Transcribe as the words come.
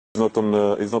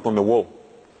not on the wall.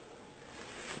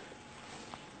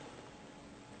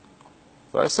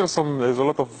 I still there's a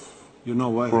lot of You know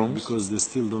why? rooms. Because they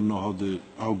still don't know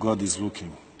how God is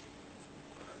looking.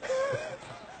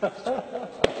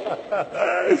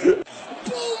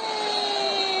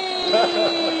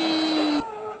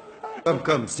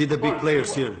 Come, see the big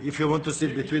players here. If you want to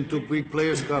sit between two big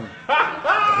players, come.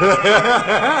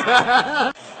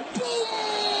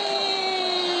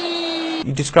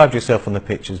 You described yourself on the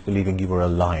pitch as believing you were a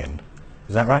lion.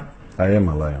 Is that right? I am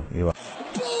a lion. You are.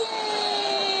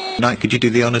 Knight, could you do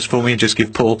the honours for me and just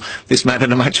give Paul this Man of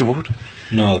the Match award?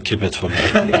 No, I'll keep it for me.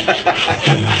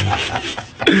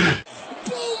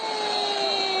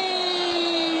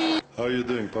 How are you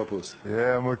doing, Papus?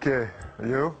 Yeah, I'm okay.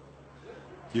 You?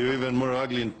 You're even more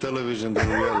ugly in television than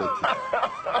reality.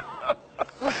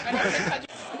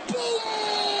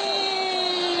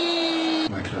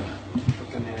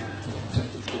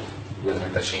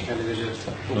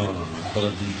 No, ancora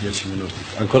di 10 minuti.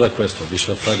 Ancora questo, vi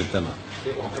lascio fare il tema.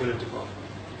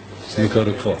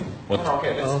 Ancora qua.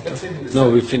 No,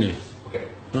 we finish.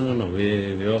 No,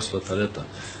 vi avslutar detta.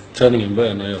 Träningen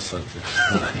börjar när jag sagt det.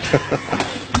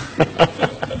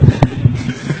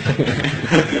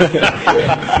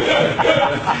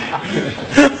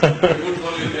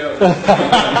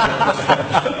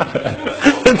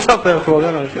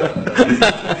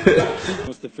 Du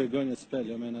måste få igång ett spel.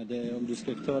 Jag menar, om du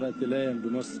ska klara till EM, du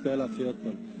måste spela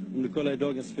fotboll. Om du kollar i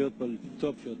dagens fotboll,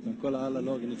 toppfotboll, kolla alla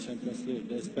lagen i Champions League.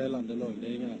 Det är spelande lag, det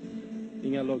är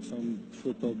inga lag som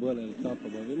skjuter av boll eller tappar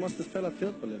boll. Vi måste spela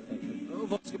fotboll helt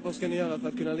enkelt. Vad ska ni göra för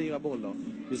att kunna lira boll då?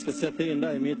 Vi ska sätta in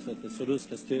dig i mittfältet så du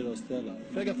ska styra och ställa.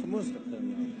 Fråga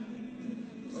förbundskaptenen.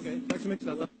 Okej, tack så mycket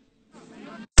Zlatan.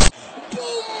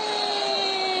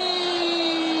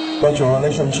 About your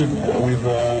relationship with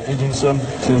Edinson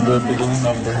since the beginning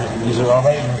of his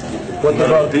arrival. What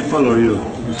about people or you?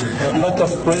 A lot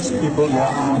of press people,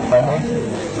 yeah.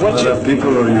 What about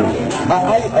people or you?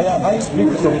 I speak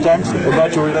sometimes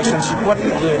about your relationship. What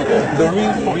is the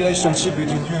real relationship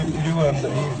between you and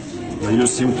him? You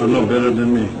seem to know better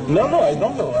than me. No, I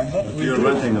don't know. I'm not. You're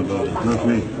writing about it, not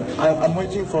me. I'm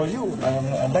waiting for you.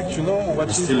 I'd like to know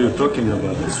what. Still you're talking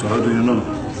about it, so how do you know?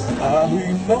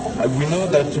 We know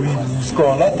that we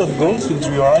score a lot of goals since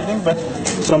we are hiding, but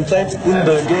sometimes in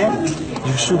the game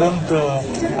you shouldn't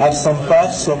have some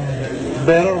pass, some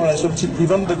better relationship.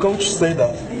 Even the coach say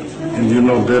that. And you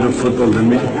know better football than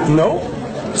me? No.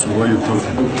 So why are you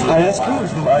talking? I ask you.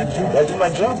 I do my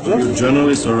job. Are you a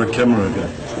journalist or a camera guy?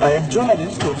 I am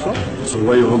journalist also. So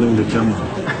why are you holding the camera?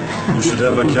 You should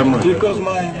have a camera guy.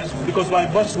 Because my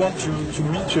boss wants you to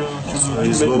meet you. So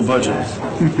he's low budget.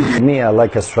 Me, I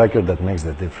like a striker that makes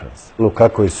the difference.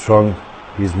 Lukaku is strong.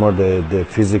 He's more the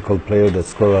physical player that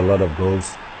scores a lot of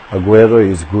goals. Aguero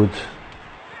is good.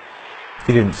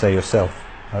 You didn't say yourself.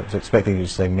 I was expecting you to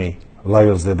say me.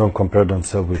 Lions, they don't compare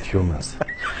themselves with humans.